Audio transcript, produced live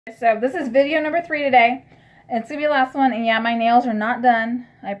So this is video number 3 today. It's gonna be the last one, and yeah, my nails are not done.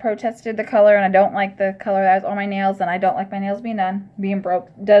 I protested the color, and I don't like the color that was on my nails, and I don't like my nails being done. Being broke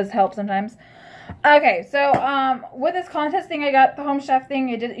does help sometimes. Okay, so with this contest thing, I got the Home Chef thing.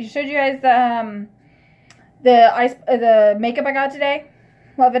 It showed you guys the makeup I got today.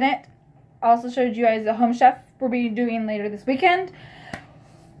 Loving it. Also showed you guys the Home Chef we'll be doing later this weekend.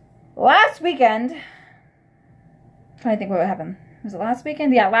 Last weekend, I'm trying to think what happened. Was it last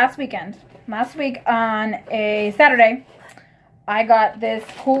weekend? Yeah, last weekend. Last week on a Saturday, I got this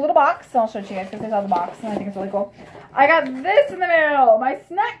cool little box. So I'll show it to you guys because I saw the box and I think it's really cool. I got this in the mail. My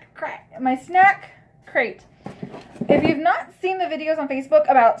snack crate. If you've not seen the videos on Facebook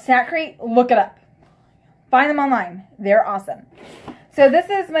about Snack Crate, look it up. Find them online. They're awesome. So this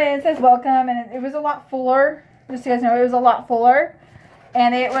is it says welcome, and it was a lot fuller. Just so you guys know, it was a lot fuller.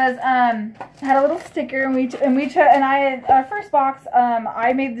 And it was, had a little sticker, and our first box,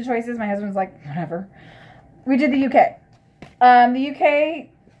 I made the choices. My husband's like, whatever. We did the UK. The UK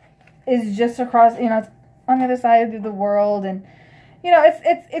is just across, you know, it's on the other side of the world, and, you know,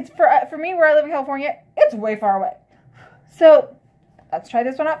 it's for me, where I live in California, it's way far away. So, let's try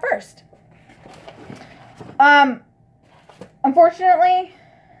this one out first. Unfortunately,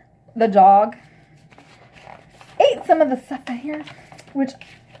 the dog ate some of the stuff in here, which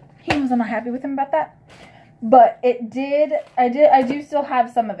he was not happy with him about that. But I do still have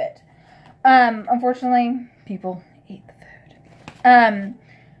some of it. Unfortunately, people ate the food.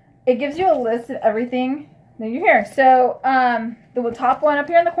 It gives you a list of everything that you hear. So, the top one up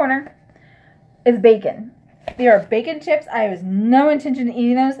here in the corner is bacon. They are bacon chips. I have no intention of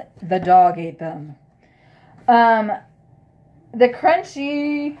eating those. The dog ate them. The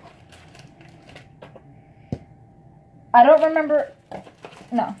crunchy, I don't remember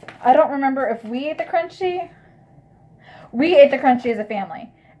if we ate the crunchy. We ate the crunchy as a family,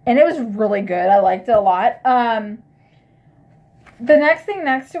 and it was really good. I liked it a lot. The next thing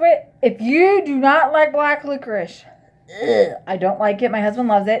next to it, if you do not like black licorice, I don't like it. My husband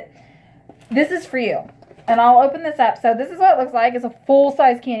loves it. This is for you, and I'll open this up. So this is what it looks like. It's a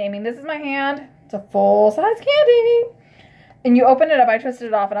full-size candy. I mean, this is my hand. It's a full-size candy. And you open it up. I twisted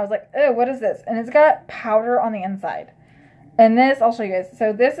it off, and I was like, oh, what is this? And it's got powder on the inside. And this, I'll show you guys.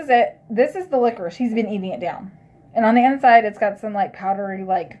 So this is it. This is the licorice. He's been eating it down. And on the inside, it's got some, like, powdery,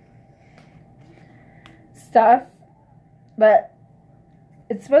 like, stuff. But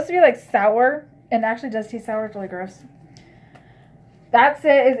it's supposed to be, like, sour. And it actually does taste sour. It's really gross. That's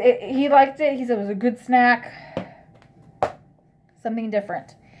it. He liked it. He said it was a good snack. Something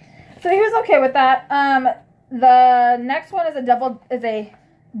different. So he was okay with that. The next one is a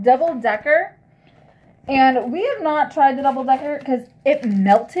double decker. And we have not tried the double decker because it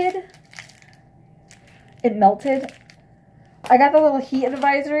melted. It melted. I got the little heat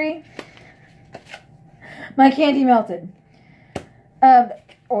advisory. My candy melted.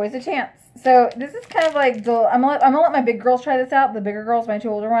 Always a chance. So this is kind of like I'm gonna let my big girls try this out. The bigger girls, my 2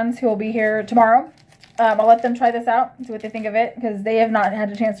 older ones, who will be here tomorrow. I'll let them try this out, see what they think of it, because they have not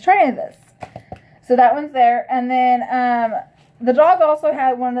had a chance to try any of this. So that one's there. And then the dog also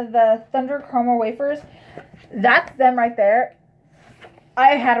had one of the Thunder Caramel wafers. That's them right there.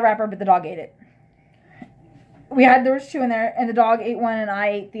 I had a wrapper, but the dog ate it. There was 2 in there, and the dog ate one, and I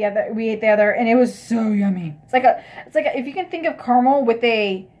ate the other. We ate the other, and it was so yummy. It's like if you can think of caramel with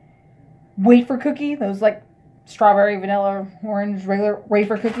a wafer cookie, those like strawberry, vanilla, orange, regular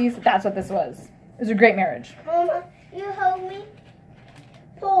wafer cookies. That's what this was. It was a great marriage. Mama, you help me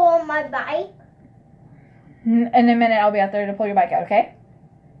pull on my bike. In a minute, I'll be out there to pull your bike out, okay?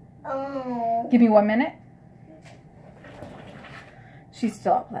 Oh. Give me 1 minute. She's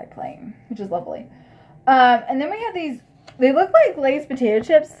still outside playing, which is lovely. And then we have these, they look like Lay's potato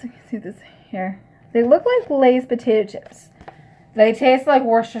chips. You can see this here. They look like Lay's potato chips. They taste like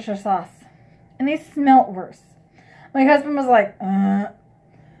Worcestershire sauce. And they smell worse. My husband was like,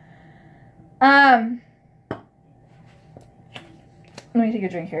 let me take a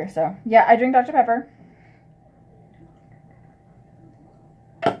drink here. So, yeah, I drink Dr. Pepper.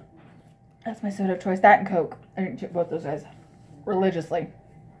 That's my soda of choice. That and Coke. I drink both those guys religiously.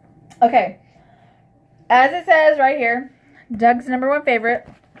 Okay. As it says right here, Doug's #1 favorite.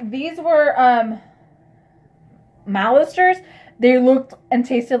 These were Malisters. They looked and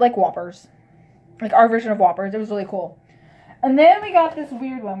tasted like Whoppers. Like our version of Whoppers. It was really cool. And then we got this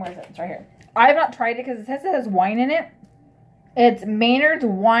weird one. Where is it? It's right here. I have not tried it because it says it has wine in it. It's Maynard's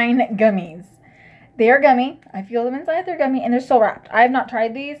Wine Gummies. They are gummy. I feel them inside. They're gummy, and they're still wrapped. I have not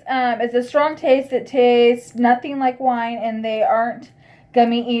tried these. It's a strong taste. It tastes nothing like wine, and they aren't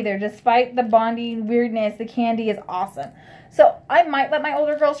gummy either. Despite the bonding weirdness, the candy is awesome. So I might let my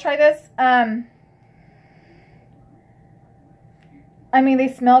older girls try this. I mean, they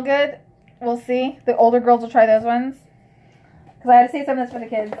smell good. We'll see. The older girls will try those ones. Because I had to save some of this for the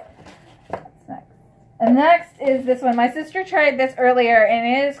kids. What's next? And next is this one. My sister tried this earlier, and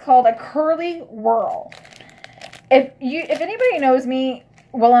it is called a Curly Whirl. If anybody knows me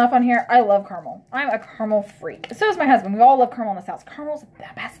well enough on here, I love caramel. I'm a caramel freak. So is my husband. We all love caramel in this house. Caramel is the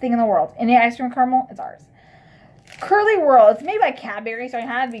best thing in the world. Any ice cream caramel, it's ours. Curly Whirl. It's made by Cadbury, so it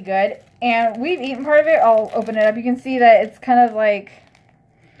had to be good. And we've eaten part of it. I'll open it up. You can see that it's kind of like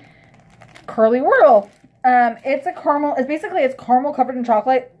Curly Whirl. It's a caramel. It's caramel covered in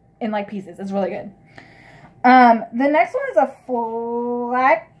chocolate in like pieces. It's really good. The next one is a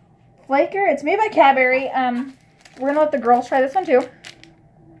flaker. It's made by Cadbury. We're gonna let the girls try this one too.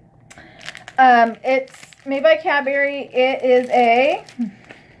 It's made by Cadbury. It is a,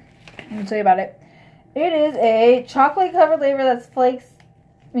 let me tell you about it. It is a chocolate covered flavor that flakes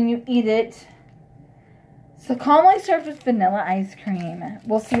when you eat it. So calmly served with vanilla ice cream.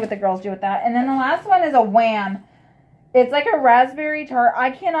 We'll see what the girls do with that. And then the last one is a Wham. It's like a raspberry tart.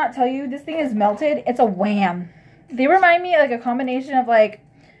 I cannot tell you. This thing is melted. It's a Wham. They remind me of like a combination of like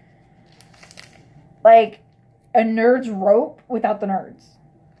a Nerds rope without the Nerds.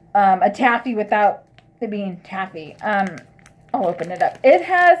 A taffy without it being taffy. I'll open it up. It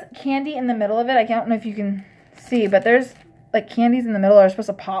has candy in the middle of it. I don't know if you can see, but there's like candies in the middle that are supposed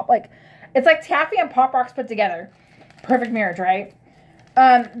to pop. Like, it's like taffy and Pop Rocks put together. Perfect marriage, right?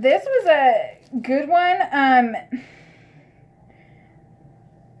 This was a good one.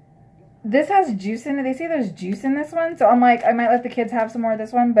 This has juice in it. They say there's juice in this one. So I'm like, I might let the kids have some more of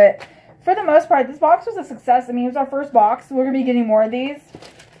this one. But for the most part, this box was a success. I mean, it was our first box. We're going to be getting more of these.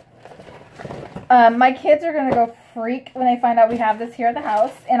 My kids are going to go freak when they find out we have this here at the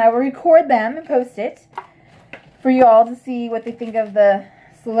house. And I will record them and post it for you all to see what they think of the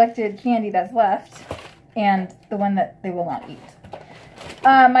selected candy that's left. And the one that they will not eat.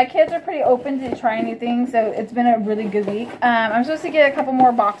 My kids are pretty open to trying new things, so it's been a really good week. I'm supposed to get a couple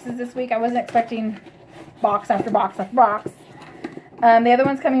more boxes this week. I wasn't expecting box after box after box. The other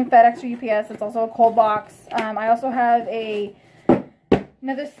one's coming FedEx or UPS. It's also a cold box. I also have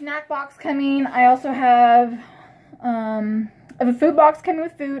another snack box coming. I also have a food box coming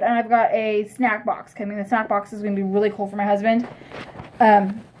with food, and I've got a snack box coming. The snack box is going to be really cool for my husband.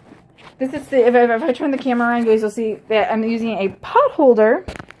 This is if I turn the camera around, you guys will see that I'm using a pot holder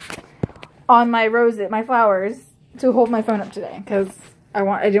on my roses, my flowers, to hold my phone up today because I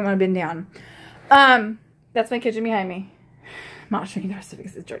didn't want to bend down. That's my kitchen behind me. I'm not showing you the rest of it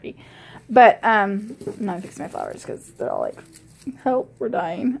because it's dirty. But I'm not fixing my flowers because they're all like, help, we're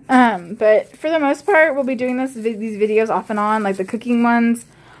dying. But for the most part, we'll be doing these videos off and on, like the cooking ones.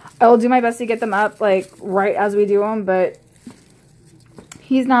 I will do my best to get them up like right as we do them, but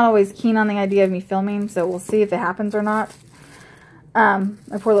he's not always keen on the idea of me filming, so we'll see if it happens or not.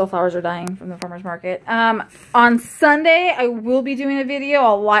 My poor little flowers are dying from the farmer's market. On Sunday, I will be doing a video.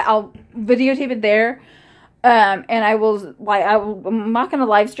 I'll videotape it there. And I'm not going to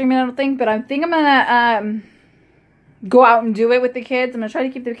live stream it, I don't think, but I think I'm going to go out and do it with the kids. I'm going to try to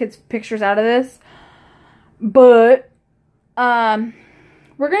keep the kids' pictures out of this. But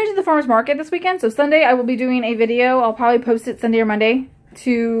we're going to do the farmer's market this weekend. So Sunday, I will be doing a video. I'll probably post it Sunday or Monday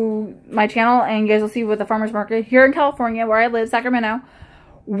to my channel, and you guys will see what the farmer's market here in California, where I live, Sacramento,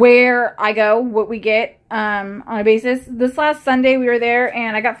 where I go, what we get on a basis. This last Sunday we were there,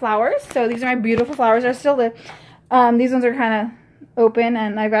 and I got flowers. So these are my beautiful flowers. I still live. These ones are kind of open,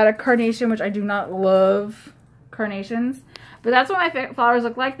 and I got a carnation, which I do not love carnations, but that's what my flowers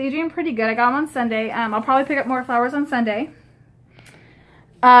look like. They're doing pretty good. I got them on Sunday. I'll probably pick up more flowers on Sunday.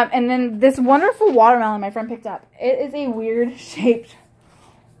 And then this wonderful watermelon my friend picked up. It is a weird shaped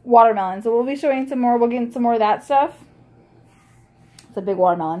watermelon. So we'll be showing some more. We'll get some more of that stuff. It's a big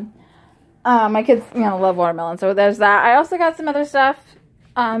watermelon. My kids, love watermelon. So there's that. I also got some other stuff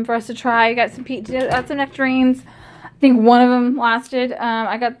for us to try. I got some nectarines. I think one of them lasted.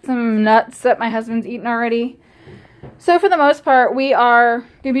 I got some nuts that my husband's eaten already. So for the most part, we are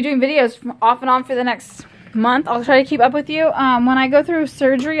going to be doing videos off and on for the next month. I'll try to keep up with you. When I go through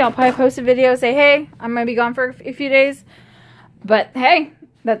surgery, I'll probably post a video, say, hey, I'm going to be gone for a few days. But hey,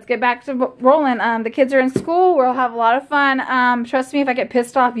 let's get back to rolling. The kids are in school. We'll have a lot of fun. Trust me, if I get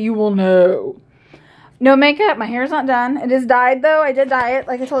pissed off, you will know. No makeup. My hair's not done. It is dyed, though. I did dye it.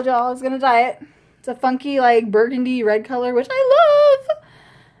 Like I told y'all, I was going to dye it. It's a funky, like, burgundy red color, which I love.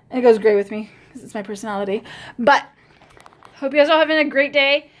 And it goes great with me because it's my personality. But hope you guys all having a great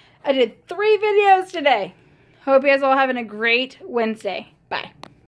day. I did 3 videos today. Hope you guys all having a great Wednesday.